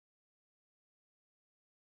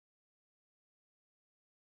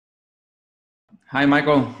Hi,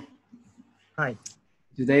 Michael. Hi.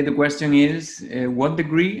 Today the question is, what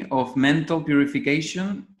degree of mental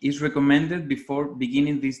purification is recommended before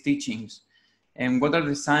beginning these teachings? And what are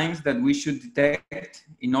the signs that we should detect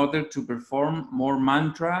in order to perform more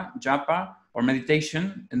mantra, japa, or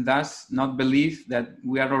meditation, and thus not believe that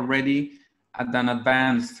we are already at an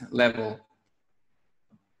advanced level?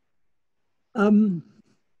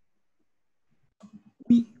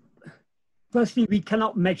 Firstly, we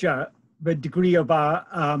cannot measure the degree of our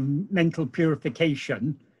mental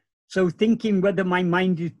purification. So thinking whether my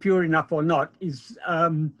mind is pure enough or not is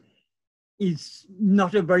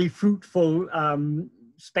not a very fruitful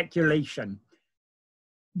speculation.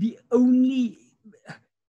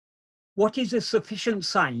 What is a sufficient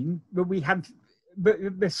sign that we have,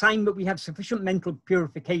 the sign that we have sufficient mental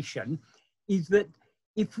purification is that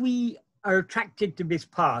if we are attracted to this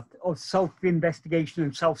path of self-investigation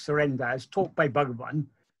and self-surrender as taught by Bhagavan,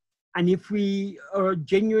 and if we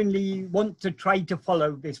genuinely want to try to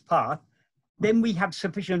follow this path, then we have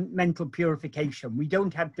sufficient mental purification. We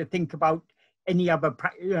don't have to think about any other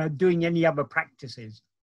doing any other practices.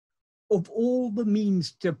 Of all the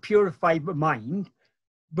means to purify the mind,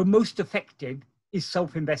 the most effective is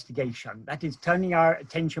self-investigation. That is turning our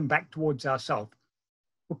attention back towards ourselves.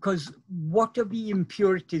 Because what are the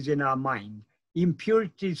impurities in our mind? The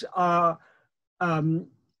impurities are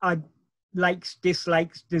likes,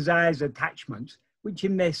 dislikes, desires, attachments, which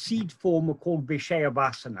in their seed form are called Vishaya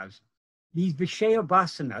Vasanas. These Vishaya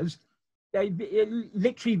Vasanas,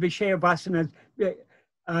 literally Vishaya Vasanas,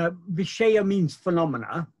 Vishaya means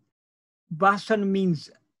phenomena, Vasana means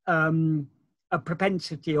a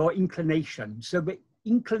propensity or inclination. So the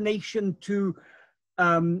inclination to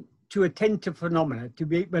attend to phenomena, to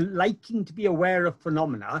be liking to be aware of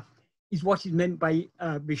phenomena, is what is meant by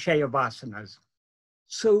Vishaya Vasanas.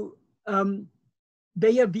 So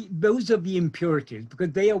those are the impurities,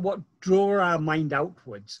 because they are what draw our mind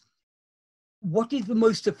outwards. What is the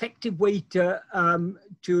most effective way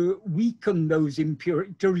to weaken those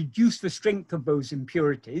impurities, to reduce the strength of those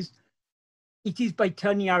impurities? It is by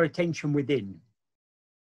turning our attention within.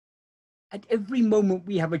 At every moment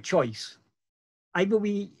we have a choice. Either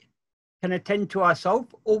we can attend to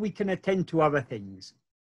ourselves or we can attend to other things.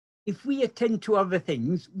 If we attend to other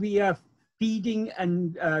things, we are feeding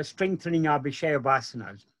and strengthening our Vishaya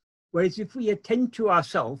Vasanas. Whereas if we attend to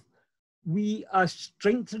ourselves, we are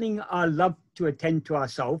strengthening our love to attend to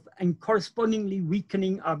ourselves and correspondingly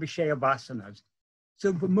weakening our Vishaya Vasanas.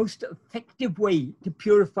 So the most effective way to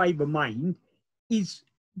purify the mind is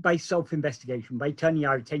by self-investigation, by turning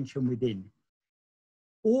our attention within.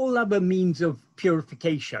 All other means of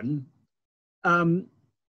purification are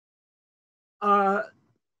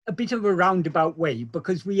a bit of a roundabout way,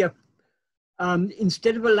 because we are,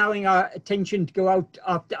 instead of allowing our attention to go out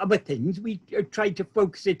after other things, we try to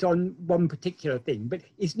focus it on one particular thing. But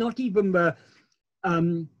it's not even the,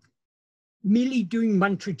 merely doing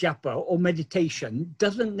mantra japa or meditation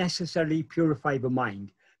doesn't necessarily purify the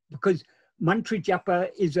mind, because mantra japa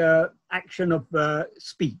is an action of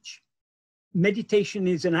speech. Meditation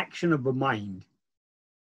is an action of the mind.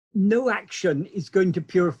 No action is going to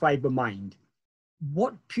purify the mind.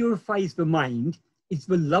 What purifies the mind is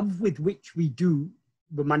the love with which we do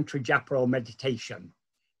the mantra japa or meditation.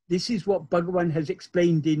 This is what Bhagavan has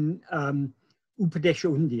explained in Upadesha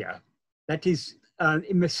Undiyya. That is,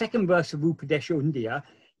 in the second verse of Upadesha Undiyya,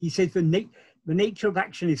 he says the nature of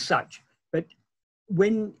action is such that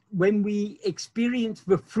when we experience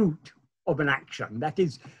the fruit of an action, that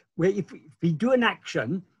is, where if we do an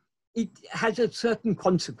action, it has a certain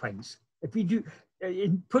consequence. If we do,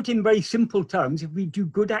 put in very simple terms, if we do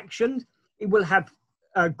good actions, it will have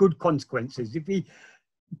good consequences. If we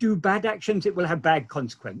do bad actions, it will have bad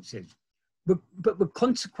consequences. But the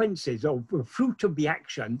consequences of the fruit of the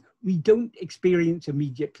action, we don't experience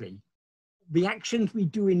immediately. The actions we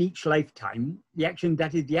do in each lifetime, the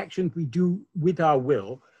actions we do with our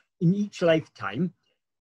will in each lifetime,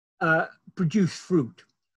 produce fruit.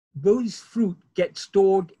 Those fruit get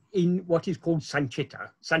stored in what is called sanchita.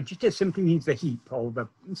 Sanchita simply means the heap or the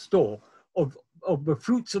store of the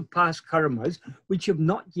fruits of past karmas which have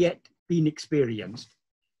not yet been experienced.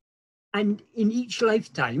 And in each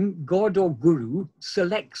lifetime, God or Guru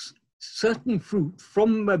selects certain fruit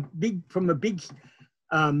from that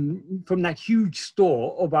huge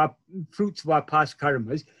store of our fruits of our past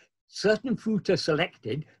karmas. Certain fruit are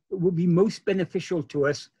selected that will be most beneficial to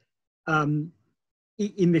us in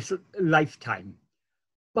this lifetime.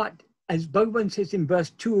 But as Bhagavan says in verse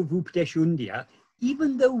 2 of Upadesha Undiyya,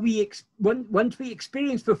 even though once we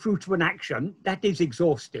experience the fruit of an action, that is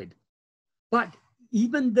exhausted. But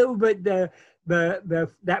even though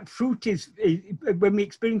that fruit is, when we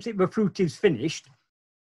experience it, the fruit is finished,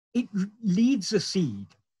 it leaves a seed.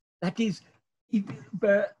 That is,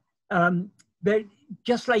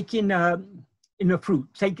 just like in a fruit,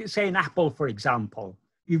 say an apple, for example,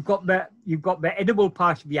 you've got the edible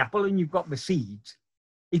part of the apple and you've got the seeds.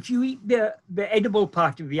 If you eat the edible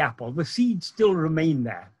part of the apple, the seeds still remain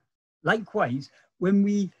there. Likewise,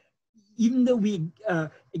 even though we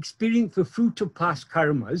experience the fruit of past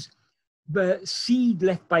karmas, the seed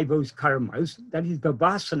left by those karmas, that is the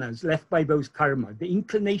vasanas left by those karmas, the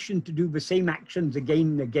inclination to do the same actions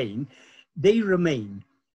again and again, they remain.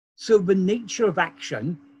 So the nature of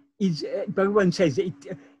action is, Bhagavan says,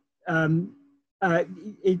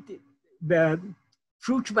 the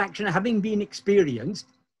fruit of action having been experienced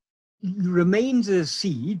remains as a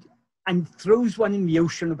seed and throws one in the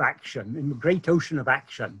ocean of action, in the great ocean of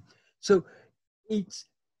action. So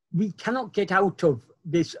we cannot get out of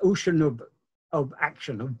this ocean of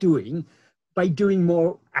action, of doing, by doing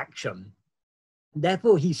more action.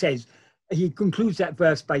 Therefore, he says, he concludes that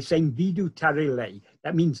verse by saying, Vidu tarile.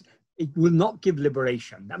 That means it will not give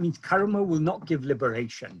liberation. That means karma will not give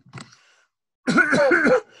liberation.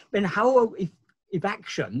 Then how, if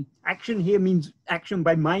action here means action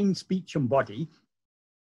by mind, speech, and body,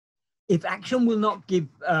 if action will not give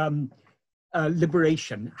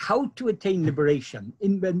liberation, how to attain liberation?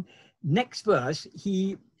 In the next verse,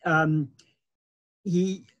 he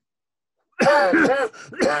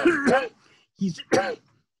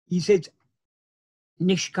says,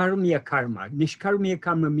 Nishkarmiya karma. Nishkarmiya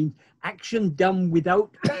karma means action done without,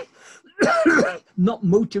 not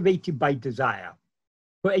motivated by desire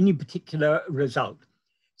for any particular result.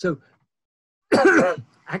 So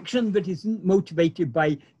action that isn't motivated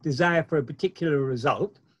by desire for a particular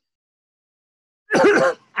result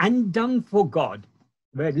and done for God.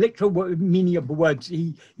 The literal meaning of the words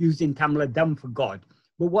he used in Tamil, done for God.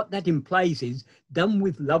 But what that implies is done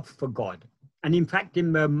with love for God. And in fact,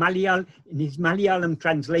 in his Malayalam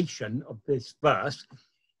translation of this verse,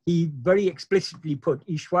 he very explicitly put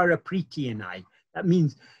Ishwara Priti in I. That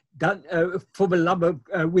means done for the love of,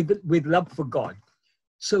 with love for God.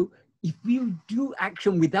 So if you do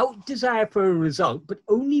action without desire for a result, but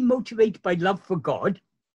only motivated by love for God,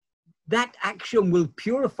 that action will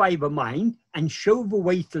purify the mind and show the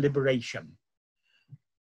way to liberation.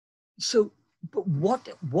 So, but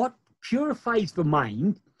what purifies the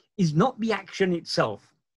mind is not the action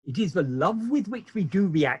itself. It is the love with which we do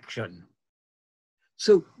the action.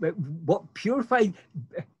 So what purifies,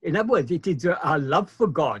 in other words, it is our love for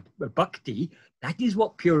God, the bhakti, that is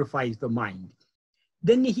what purifies the mind.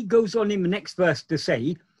 Then he goes on in the next verse to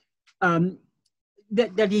say,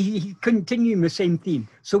 that he continuing the same theme.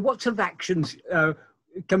 So what sort of actions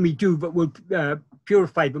can we do that will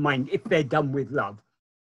purify the mind if they're done with love?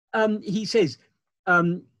 He says,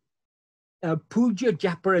 puja,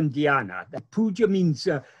 japa, and dhyana. That puja means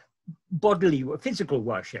bodily, physical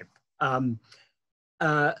worship.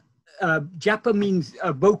 Japa means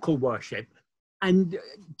vocal worship. And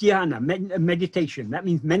dhyana, meditation, that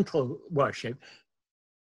means mental worship.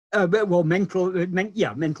 Well, mental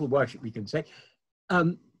worship, we can say.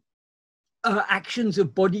 Actions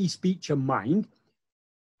of body, speech, and mind.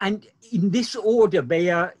 And in this order, they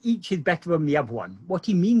are, each is better than the other one. What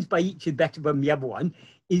he means by each is better than the other one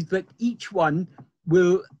is that each one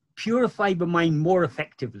will purify the mind more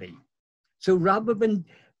effectively. So rather than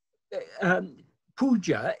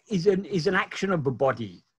puja is an action of the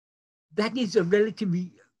body. That is a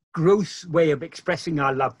relatively gross way of expressing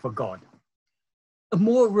our love for God. A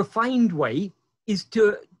more refined way is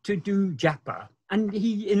to do japa. And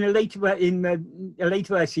he, in a later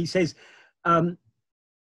verse, he says,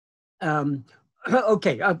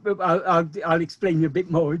 okay, I'll explain a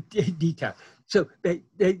bit more detail. So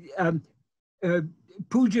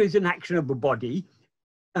puja is an action of the body.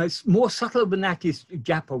 More subtle than that is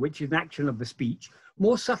japa, which is an action of the speech.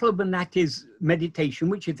 More subtle than that is meditation,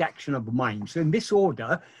 which is action of the mind. So in this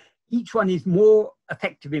order, each one is more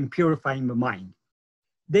effective in purifying the mind.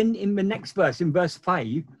 Then in the next verse, in verse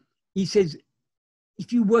 5, he says,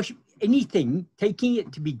 if you worship anything, taking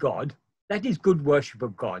it to be God, that is good worship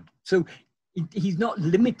of God. So he's not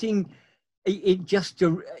limiting it just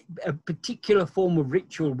to a particular form of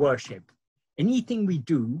ritual worship. Anything we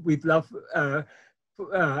do with love,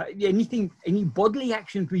 any bodily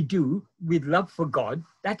actions we do with love for God,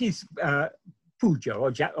 that is puja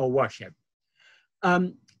or worship.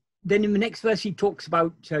 Then in the next verse, he talks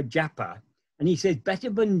about japa, and he says, better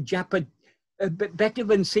than japa, better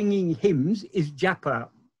than singing hymns is japa.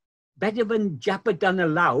 Better than japa done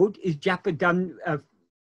aloud is japa done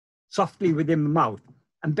softly within the mouth.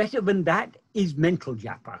 And better than that is mental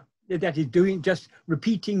japa. that is doing, just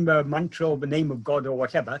repeating the mantra or the name of God or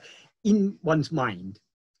whatever in one's mind.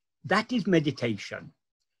 That is meditation.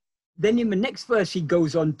 Then in the next verse, he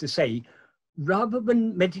goes on to say, rather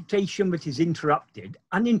than meditation that is interrupted,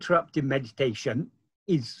 uninterrupted meditation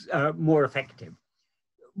is more effective.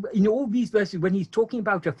 In all these verses, when he's talking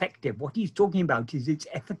about effective, what he's talking about is its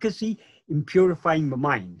efficacy in purifying the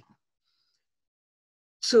mind.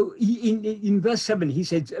 So in verse 7, he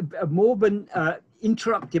says, more than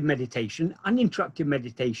interrupted meditation, uninterrupted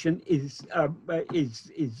meditation is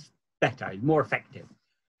better, more effective.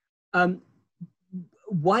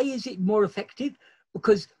 Why is it more effective?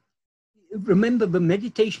 Because remember, the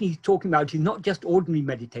meditation he's talking about is not just ordinary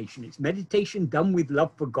meditation. It's meditation done with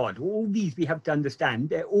love for God. All these we have to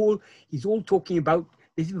understand. He's all talking about,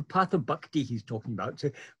 this is the path of bhakti he's talking about.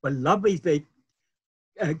 So, well, love is the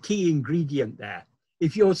key ingredient there.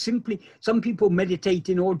 If you're simply, some people meditate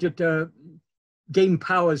in order to gain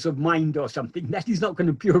powers of mind or something. That is not going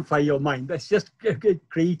to purify your mind. That's just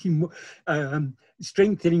creating,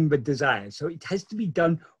 strengthening the desire. So it has to be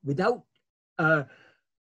done without a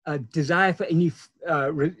desire for any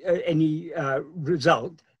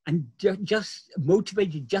result, and just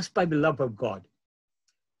motivated just by the love of God.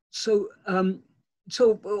 So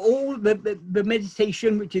so all the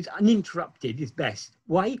meditation which is uninterrupted is best.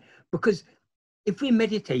 Why? Because if we're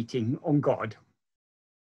meditating on God,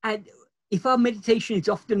 and if our meditation is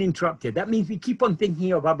often interrupted, that means we keep on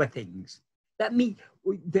thinking of other things. That means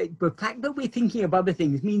the fact that we're thinking of other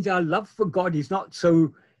things means our love for God is not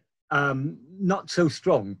so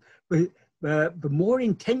strong. But the more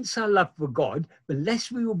intense our love for God, the less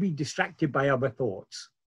we will be distracted by other thoughts.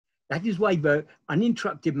 That is why the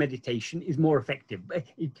uninterrupted meditation is more effective.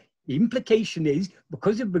 The implication is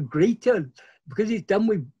because it's done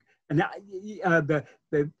with, and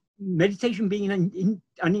the meditation being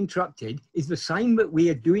uninterrupted is the sign that we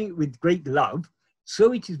are doing it with great love,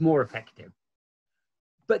 so it is more effective.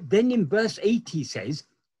 But then in verse 8 he says,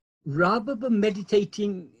 rather than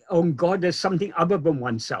meditating on God as something other than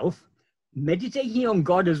oneself, meditating on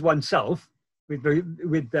God as oneself, with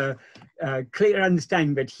the clear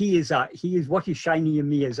understanding that he is what is shining in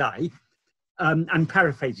me as I. I'm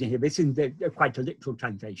paraphrasing here. This is quite a literal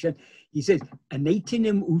translation. He says,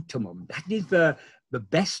 "Anatinum uttamam." That is the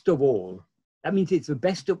best of all. That means it's the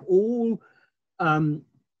best of all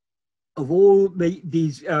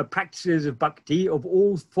these practices of bhakti, of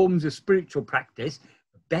all forms of spiritual practice.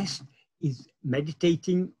 The best is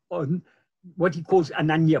meditating on what he calls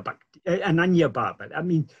ananya bhakti, ananya bhava. That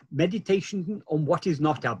means meditation on what is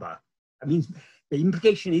not other. That means the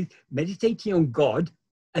implication is meditating on God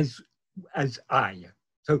as I.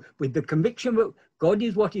 So with the conviction that God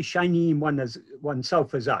is what is shining in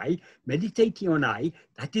oneself as I, meditating on I,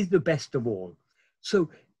 that is the best of all. So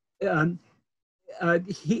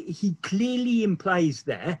he clearly implies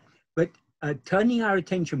there that turning our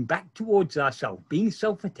attention back towards ourselves, being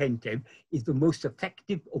self-attentive, is the most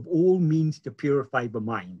effective of all means to purify the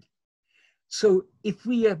mind. So if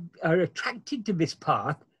we are attracted to this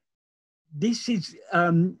path, this is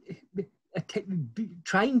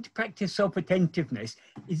trying to practice self-attentiveness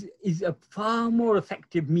is a far more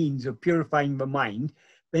effective means of purifying the mind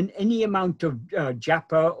than any amount of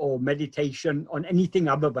japa or meditation on anything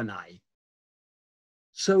other than I.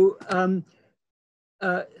 So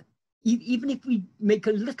even if we make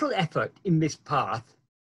a little effort in this path,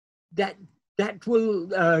 that will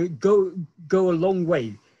go a long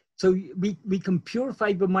way. So we can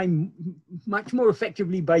purify the mind much more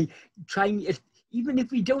effectively by trying it. Even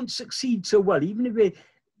if we don't succeed so well, even if we're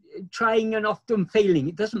trying and often failing,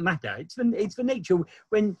 it doesn't matter. It's the nature.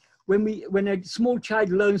 When a small child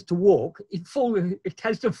learns to walk, it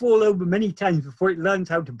has to fall over many times before it learns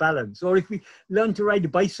how to balance. Or if we learn to ride a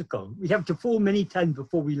bicycle, we have to fall many times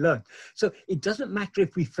before we learn. So it doesn't matter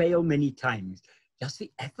if we fail many times. Just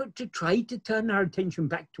the effort to try to turn our attention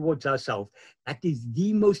back towards ourselves, that is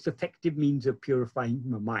the most effective means of purifying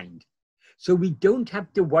the mind. So we don't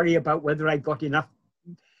have to worry about whether I got enough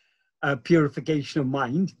purification of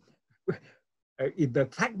mind. The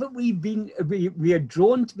fact that we are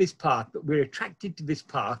drawn to this path, that we're attracted to this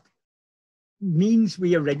path, means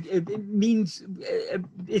we are ready. It means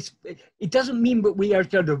it doesn't mean that we are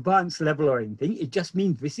at an advanced level or anything. It just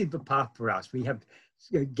means this is the path for us. We have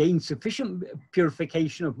gained sufficient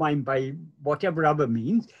purification of mind by whatever other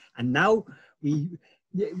means, and now we.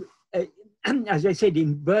 As I said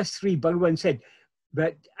in verse 3, Bhagavan said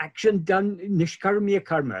that action done, nishkarmiya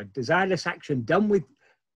karma, desireless action done with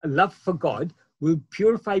love for God, will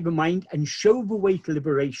purify the mind and show the way to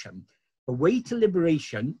liberation. The way to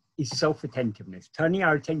liberation is self-attentiveness, turning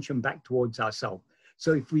our attention back towards ourselves.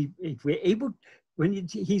 So if we're able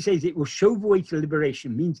he says it will show the way to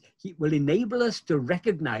liberation, means it will enable us to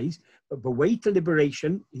recognize that the way to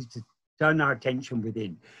liberation is to turn our attention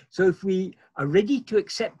within. So if we are ready to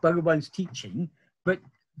accept Bhagavan's teaching, but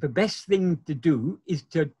the best thing to do is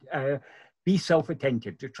to be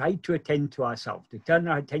self-attentive, to try to attend to ourselves, to turn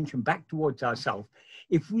our attention back towards ourselves.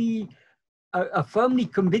 If we are firmly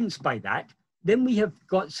convinced by that, then we have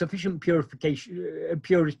got sufficient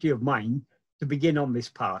purity of mind to begin on this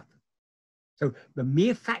path. So the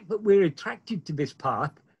mere fact that we're attracted to this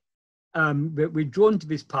path, that we're drawn to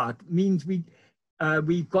this path, means we've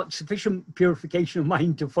got sufficient purification of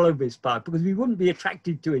mind to follow this path, because we wouldn't be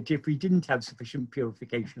attracted to it if we didn't have sufficient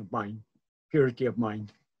purification of mind, purity of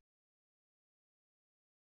mind.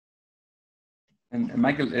 And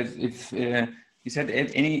Michael, if you said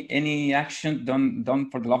any action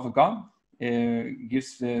done for the love of God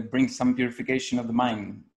brings some purification of the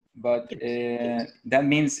mind, but that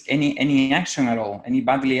means any action at all, any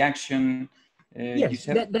bodily action. Yes,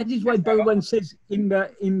 that is why Bhagavan says in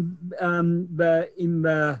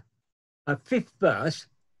the fifth verse,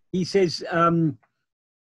 he says,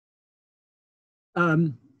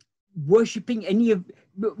 worshipping any of,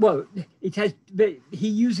 well, it has, he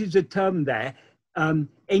uses a term there,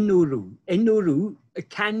 enuru. Enuru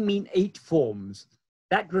can mean 8 forms.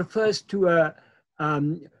 That refers to a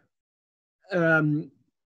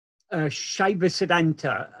Shaiva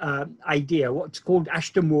Siddhanta idea, what's called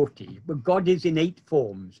Ashtamurti, but God is in 8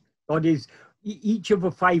 forms. God is each of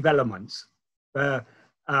the 5 elements,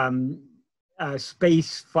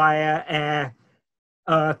 space, fire, air,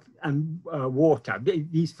 earth, and water.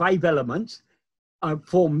 These 5 elements are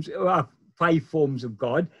 5 forms of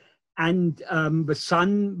God. And the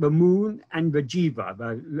sun, the moon, and the jiva,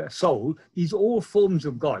 the soul, these are all forms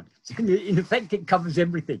of God. In effect, it covers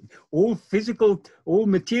everything. All physical, all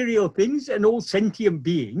material things, and all sentient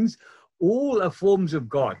beings, all are forms of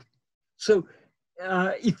God. So,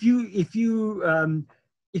 for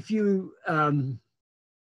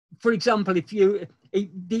example,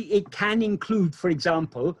 it can include, for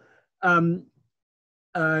example,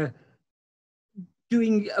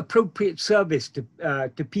 doing appropriate service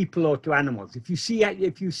to people or to animals. If you see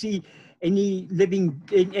any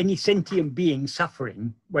any sentient being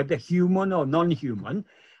suffering, whether human or non-human,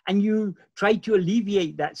 and you try to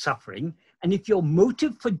alleviate that suffering, and if your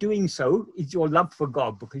motive for doing so is your love for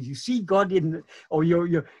God, because you see God or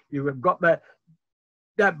you have got that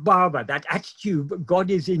bhava, that attitude that God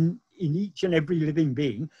is in each and every living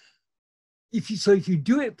being. If you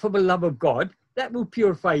do it for the love of God, that will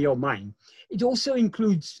purify your mind. It also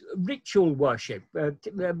includes ritual worship,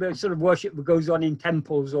 the sort of worship that goes on in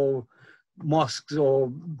temples or mosques or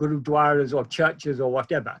gurudwaras or churches or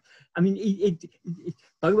whatever. I mean,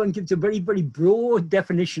 Bhagavan gives a very, very broad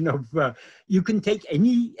definition of, you can take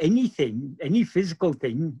anything, any physical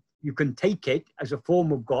thing, you can take it as a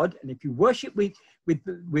form of God. And if you worship with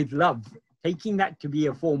love, taking that to be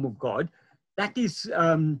a form of God, that is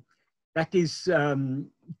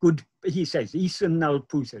good, he says, Isan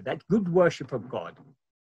Nalpusa, that good worship of God.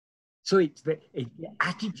 So it's the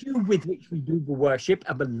attitude with which we do the worship,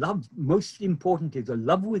 and the love, most important is the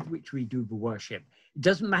love with which we do the worship. It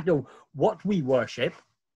doesn't matter what we worship,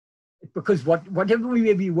 because whatever we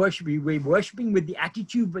may be worshiping, we're worshiping with the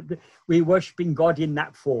attitude, but we're worshiping God in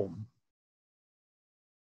that form.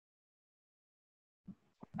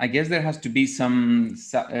 I guess there has to be some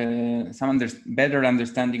better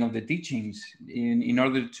understanding of the teachings in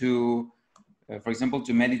order to, for example,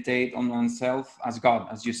 to meditate on oneself as God,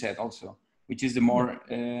 as you said also, which is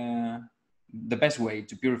the best way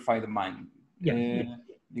to purify the mind.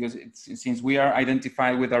 Because since we are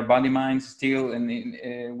identified with our body mind still, and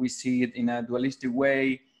we see it in a dualistic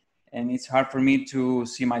way, and it's hard for me to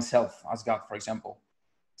see myself as God, for example.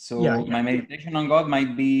 So my meditation on God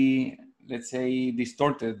might be, let's say,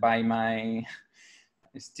 distorted by my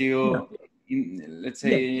still,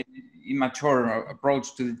 immature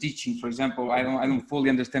approach to the teaching. For example, I don't fully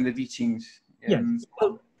understand the teachings.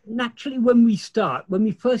 Well, naturally, when we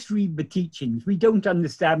first read the teachings, we don't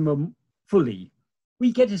understand them fully.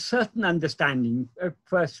 We get a certain understanding at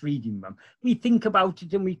first reading them. We think about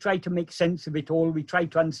it and we try to make sense of it all. We try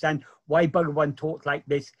to understand why Bhagavan taught like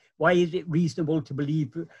this. Why is it reasonable to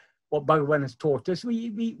believe what Bhagavan has taught us? We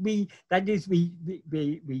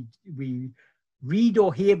read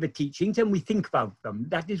or hear the teachings and we think about them.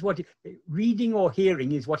 That is what reading or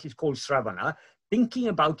hearing is what is called sravana. Thinking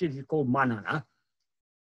about it is called manana.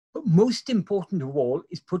 But most important of all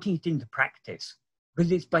is putting it into practice,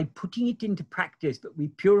 because it's by putting it into practice that we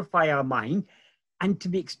purify our mind, and to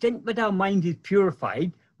the extent that our mind is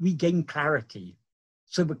purified, we gain clarity.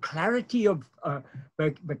 So the clarity of,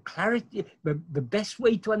 the best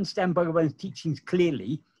way to understand Bhagavan's teachings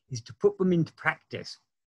clearly is to put them into practice.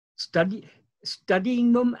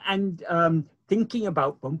 Studying them and thinking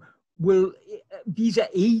about them these are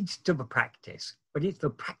aids to the practice, but it's the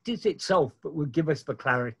practice itself that will give us the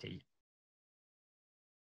clarity.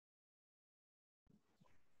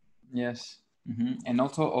 Yes. And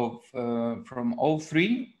also from all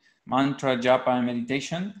three, mantra, japa, and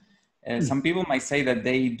meditation, some people might say that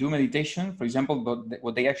they do meditation, for example, but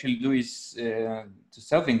what they actually do is to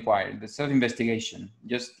self-inquiry, the self-investigation,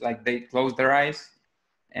 just like they close their eyes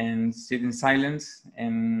and sit in silence,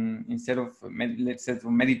 and instead of, let's say,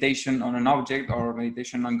 meditation on an object or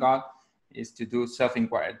meditation on God, is to do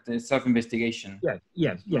self-inquiry, the self-investigation.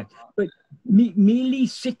 Yes. But merely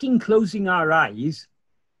sitting, closing our eyes,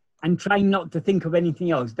 and trying not to think of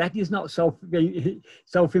anything else, that is not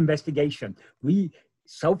self-investigation.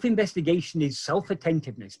 Self-investigation is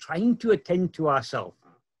self-attentiveness, trying to attend to ourselves,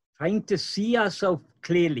 trying to see ourselves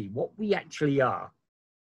clearly, what we actually are.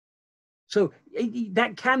 So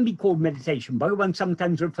that can be called meditation. Bhagavan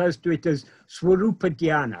sometimes refers to it as Swarupa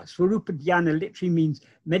Dhyana. Swarupa Dhyana literally means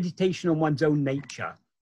meditation on one's own nature.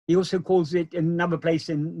 He also calls it, in another place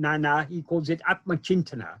in Nana, he calls it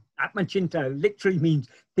Atma-chintana. Atma-chintana literally means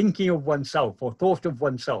thinking of oneself or thought of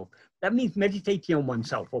oneself. That means meditating on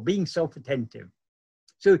oneself or being self-attentive.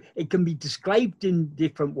 So it can be described in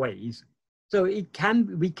different ways. So we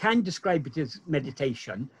can describe it as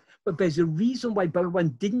meditation, but there's a reason why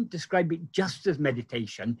Bhagavan didn't describe it just as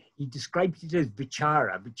meditation. He described it as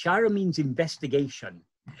vichara. Vichara means investigation.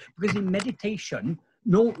 Because in meditation,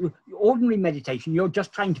 ordinary meditation, you're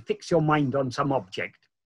just trying to fix your mind on some object.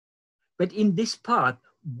 But in this path,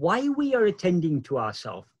 why we are attending to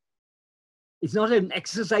ourselves, it's not an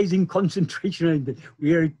exercise in concentration.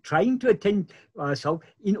 We are trying to attend to ourselves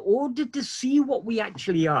in order to see what we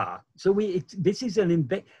actually are. So this is an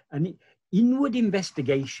inward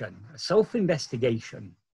investigation, a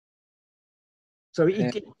self-investigation. So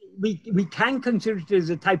we can consider it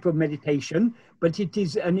as a type of meditation, but it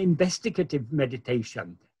is an investigative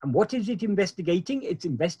meditation. And what is it investigating? It's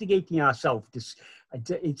investigating ourselves.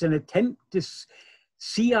 It's an attempt to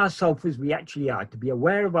see ourselves as we actually are, to be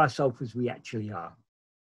aware of ourselves as we actually are.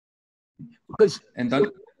 Because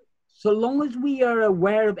so long as we are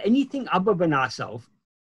aware of anything other than ourselves,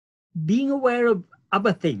 being aware of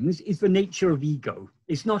other things is the nature of ego.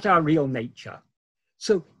 It's not our real nature.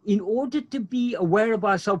 So in order to be aware of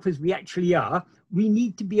ourselves as we actually are, we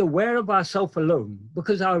need to be aware of ourselves alone,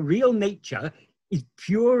 because our real nature is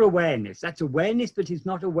pure awareness. That's awareness that is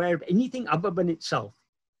not aware of anything other than itself.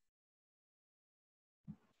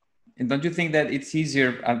 And don't you think that it's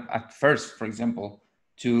easier at first, for example,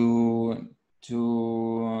 to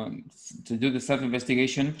do the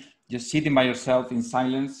self-investigation, just sitting by yourself in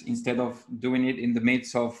silence instead of doing it in the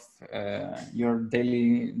midst of your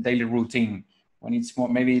daily routine? When it's more,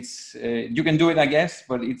 maybe it's you can do it, I guess,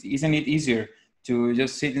 but isn't it easier to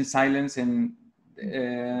just sit in silence and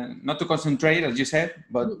not to concentrate, as you said,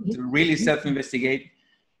 but to really self-investigate?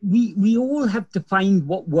 We all have to find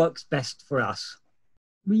what works best for us.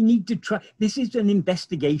 We need to try. This is an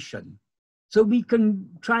investigation. So we can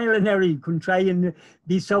trial and error. You can try and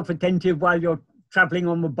be self-attentive while you're traveling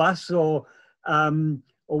on the bus, or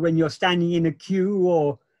when you're standing in a queue,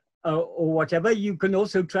 or whatever. You can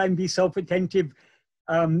also try and be self-attentive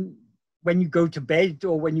when you go to bed,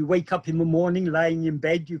 or when you wake up in the morning lying in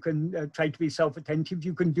bed. You can try to be self-attentive.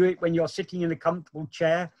 You can do it when you're sitting in a comfortable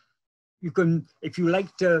chair. You can, if you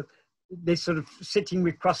like to, this sort of sitting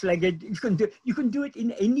with cross-legged, you can do it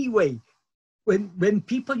in any way. When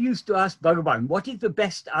people used to ask Bhagavan, what is the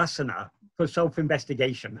best asana for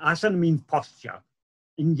self-investigation? Asana means posture.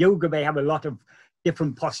 In yoga, they have a lot of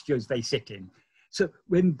different postures they sit in. So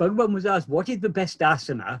when Bhagavan was asked, what is the best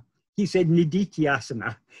asana? He said, Niditi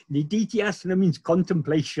asana. Niditi asana means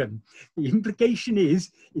contemplation. The implication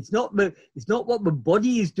is, it's not what the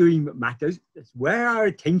body is doing that matters, it's where our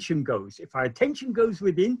attention goes. If our attention goes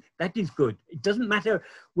within, that is good. It doesn't matter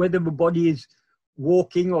whether the body is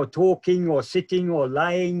walking or talking or sitting or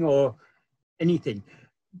lying or anything.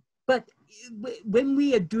 But when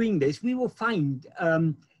we are doing this, we will find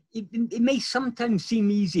it may sometimes seem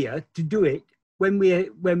easier to do it when we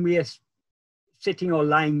are sitting or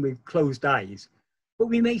lying with closed eyes. But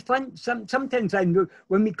we may find sometimes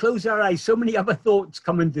when we close our eyes, so many other thoughts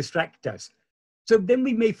come and distract us. So then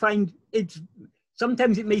we may find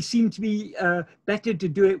sometimes it may seem to be better to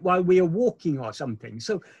do it while we are walking or something.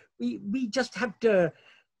 So we just have to,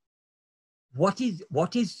 what is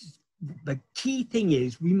the key thing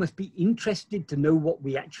is we must be interested to know what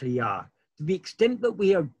we actually are, to the extent that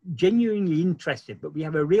we are genuinely interested, but we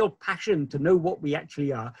have a real passion to know what we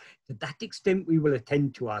actually are, to that extent we will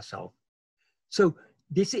attend to ourselves. So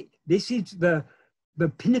this is the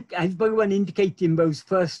pinnacle, as Bhagavan indicated in those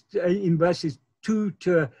first, in verses 2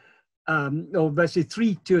 to, or verses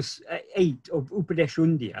 3 to 8 of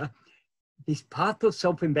Upadeshundya, this path of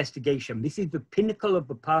self-investigation, this is the pinnacle of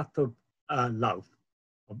the path of love,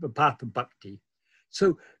 of the path of bhakti.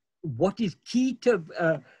 So what is key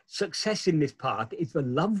to success in this path is the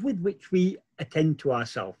love with which we attend to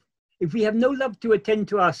ourselves. If we have no love to attend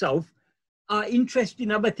to ourselves, our interest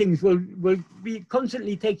in other things will be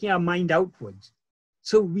constantly taking our mind outwards.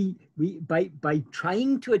 So by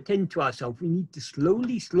trying to attend to ourselves, we need to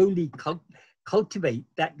slowly cultivate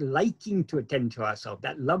that liking to attend to ourselves,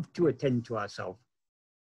 that love to attend to ourselves.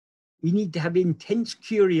 We need to have intense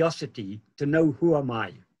curiosity to know, who am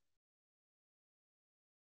I?